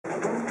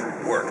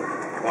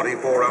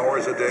24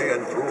 hours a day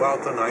and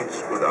throughout the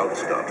nights without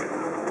stopping.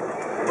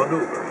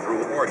 Maneuver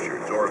through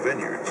orchards or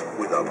vineyards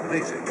with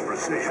amazing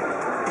precision.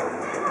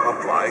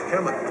 Apply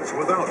chemicals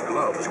without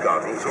gloves,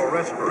 goggles, or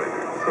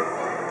respirators.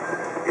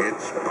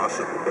 It's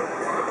possible.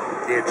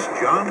 It's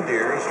John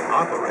Deere's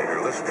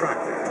operatorless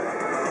tractor,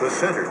 the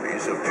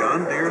centerpiece of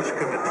John Deere's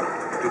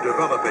commitment to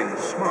developing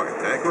smart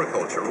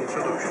agricultural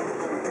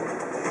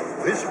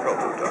solutions. This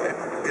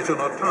prototype is an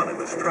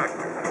autonomous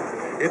tractor.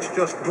 It's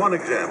just one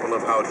example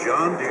of how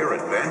John Deere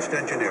Advanced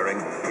Engineering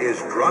is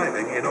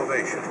driving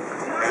innovation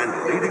and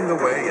leading the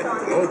way in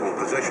global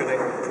positioning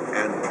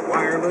and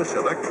wireless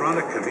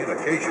electronic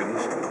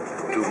communications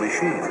to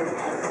machines.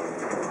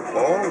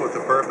 All with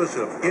the purpose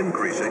of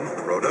increasing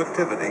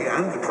productivity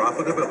and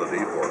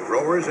profitability for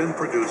growers and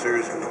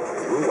producers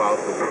throughout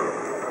the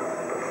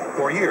world.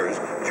 For years,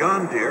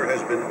 John Deere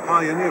has been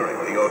pioneering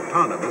the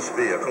autonomous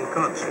vehicle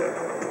concept.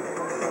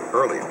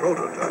 Early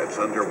prototypes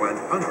underwent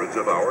hundreds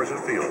of hours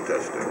of field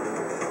testing.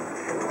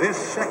 This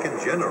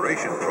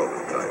second-generation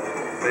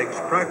prototype makes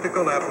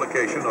practical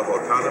application of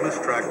autonomous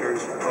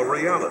tractors a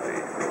reality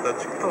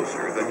that's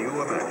closer than you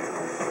imagine.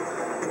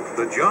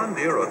 The John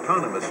Deere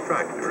autonomous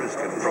tractor is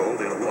controlled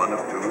in one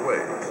of two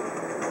ways: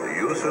 the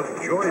use of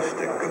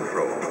joystick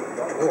control,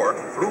 or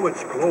through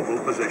its global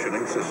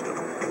positioning system.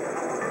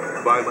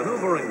 By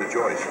maneuvering the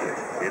joystick,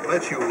 it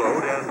lets you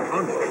load and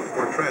unload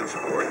for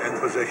transport and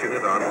position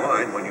it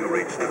online when you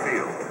reach the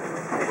field.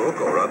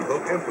 Hook or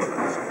unhook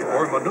implements,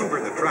 or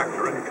maneuver the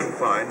tractor in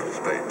confined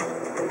space.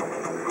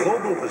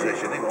 Global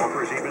positioning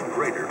offers even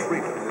greater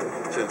freedom,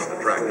 since the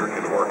tractor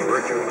can work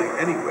virtually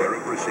anywhere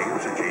it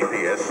receives a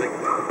GPS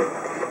signal.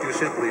 You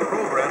simply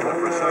program the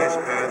precise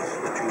paths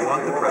that you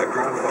want the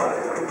tractor to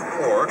follow,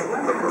 or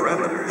the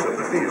parameters of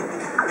the field.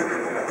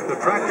 The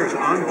tractor's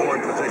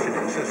onboard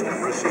positioning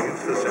system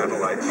receives the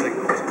satellite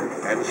signals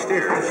and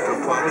steers to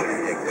follow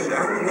the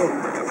exact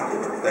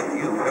roadmap that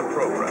you have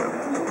programmed.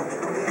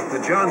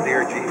 The John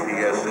Deere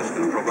GPS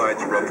system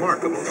provides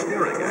remarkable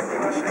steering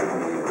accuracy,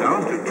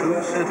 down to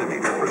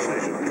 2-centimeter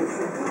precision.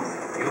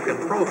 You can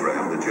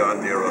program the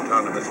John Deere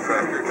autonomous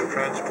tractor to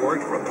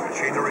transport from the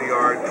machinery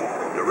yard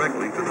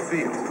directly to the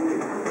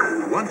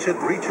field. Once it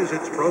reaches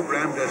its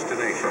programmed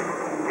destination,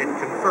 it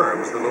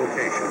confirms the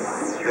location,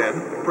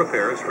 then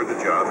prepares for the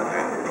job at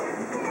hand.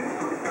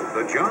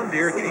 The John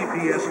Deere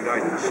GPS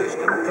guidance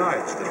system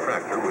guides the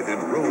tractor within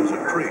rows of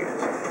trees,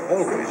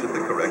 always at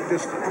the correct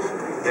distance,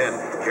 then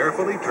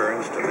carefully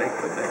turns to make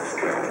the next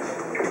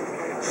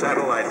pass.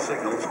 Satellite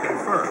signals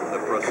confirm the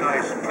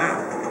precise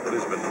map that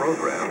has been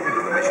programmed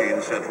into the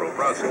machine's central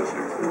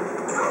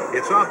processor.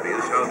 It's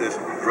obvious how this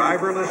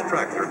driverless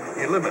tractor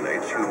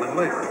eliminates human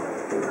labor.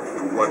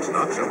 What's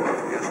not so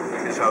obvious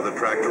is how the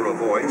tractor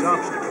avoids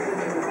obstacles.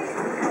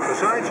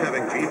 Besides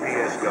having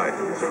GPS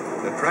guidance,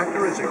 the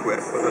tractor is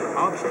equipped with an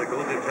obstacle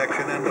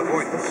detection and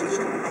avoidance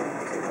system.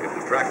 If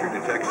the tractor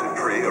detects a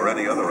tree or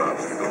any other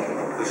obstacle,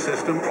 the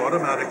system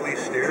automatically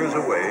steers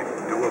away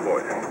to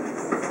avoid it,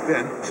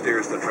 then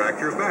steers the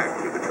tractor back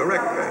to the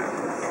correct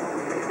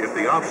path. If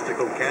the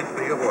obstacle can't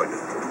be avoided,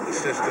 the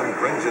system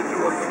brings it to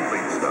a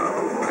complete stop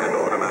and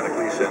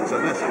automatically sends a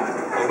message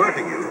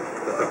alerting you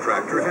that the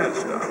tractor has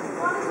stopped.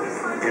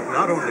 It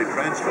not only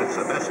transmits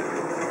a message,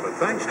 but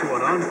thanks to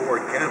an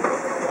onboard camera,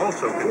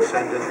 also can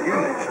send an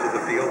image to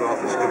the field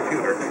office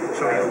computer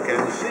so you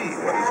can see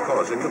what is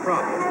causing the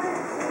problem.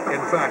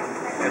 In fact,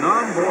 an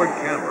onboard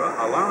camera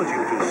allows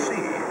you to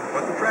see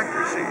what the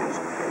tractor sees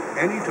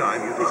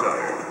anytime you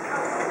desire.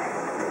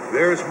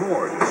 There's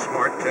more to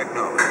smart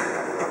technology.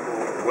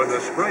 When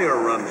the sprayer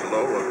runs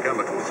low of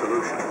chemical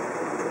solution,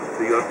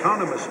 the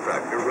autonomous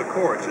tractor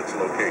records its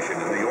location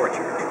in the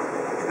orchard,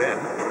 then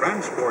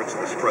transports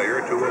the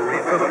sprayer to a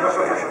refilling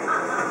station,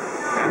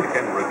 and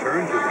can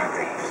return to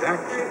the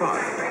exact spot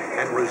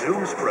and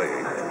resume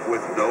spraying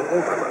with no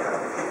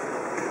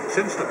overlap.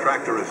 Since the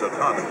tractor is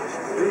autonomous,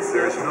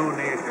 there's no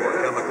need for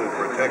chemical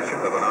protection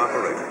of an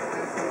operator,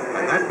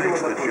 and that makes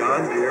the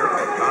John Deere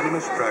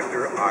autonomous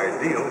tractor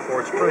ideal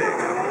for spraying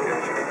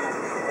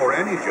applications, or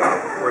any job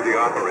where the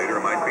operator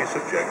might be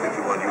subjected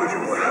to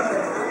unusual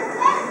hazards.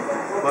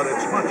 But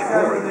it's much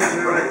more than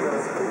spraying.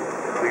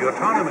 The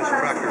autonomous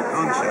tractor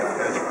concept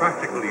has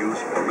practical use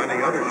for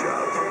many other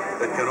jobs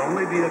that can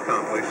only be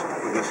accomplished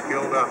with a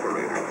skilled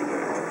operator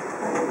today.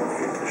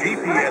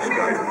 GPS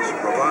guidance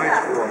provides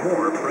for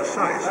more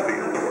precise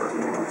field work,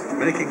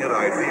 making it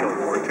ideal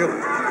for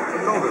tillage,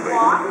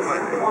 cultivating,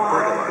 planting,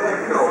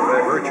 fertilizing,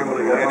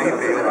 virtually any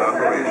field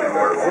operation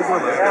where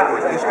overlaps or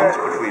distance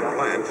between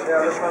plants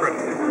is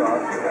critical.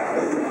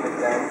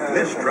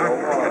 This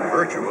tractor can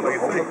virtually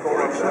think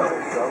for itself.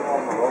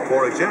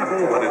 For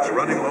example, when it's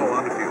running low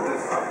on fuel,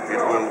 it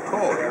will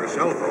call your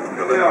cell phone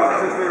to let you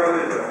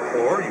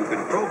know. Or you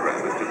can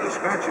program it to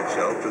dispatch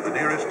itself to the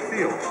nearest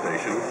field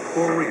station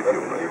for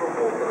refueling.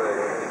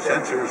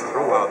 Sensors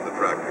throughout the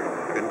tractor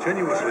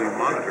continuously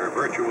monitor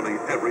virtually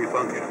every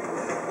function,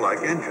 like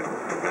engine,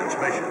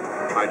 transmission,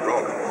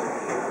 hydraulics,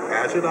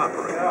 as it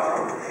operates,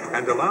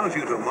 and allows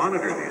you to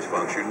monitor these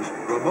functions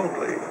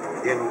remotely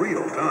in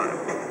real time.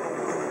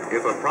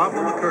 If a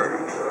problem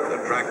occurs,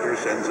 the tractor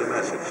sends a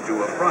message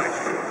to apprise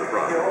you of the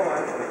problem.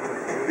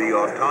 The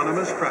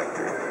autonomous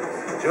tractor.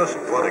 Just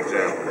one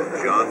example of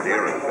John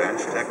Deere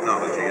advanced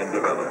technology and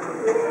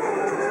development.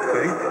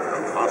 Think of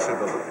the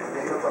possibilities.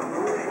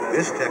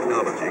 This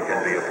technology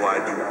can be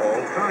applied to all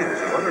kinds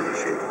of other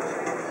machines.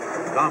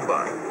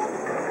 Combines,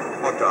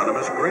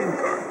 autonomous grain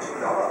carts,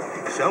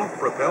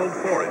 self-propelled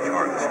forage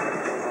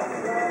harvesters,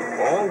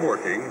 all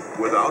working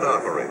without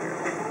operators,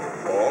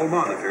 all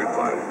monitored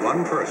by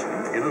one person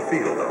in a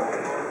field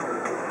office.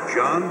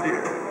 John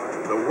Deere,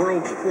 the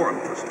world's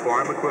foremost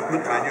farm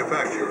equipment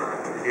manufacturer,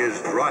 is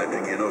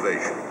driving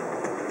innovation.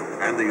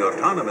 And the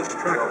autonomous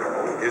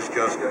tractor is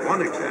just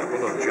one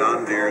example of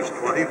John Deere's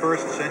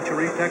 21st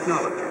century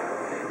technology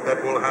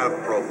that will have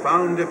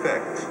profound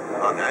effects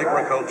on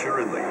agriculture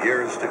in the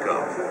years to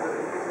come.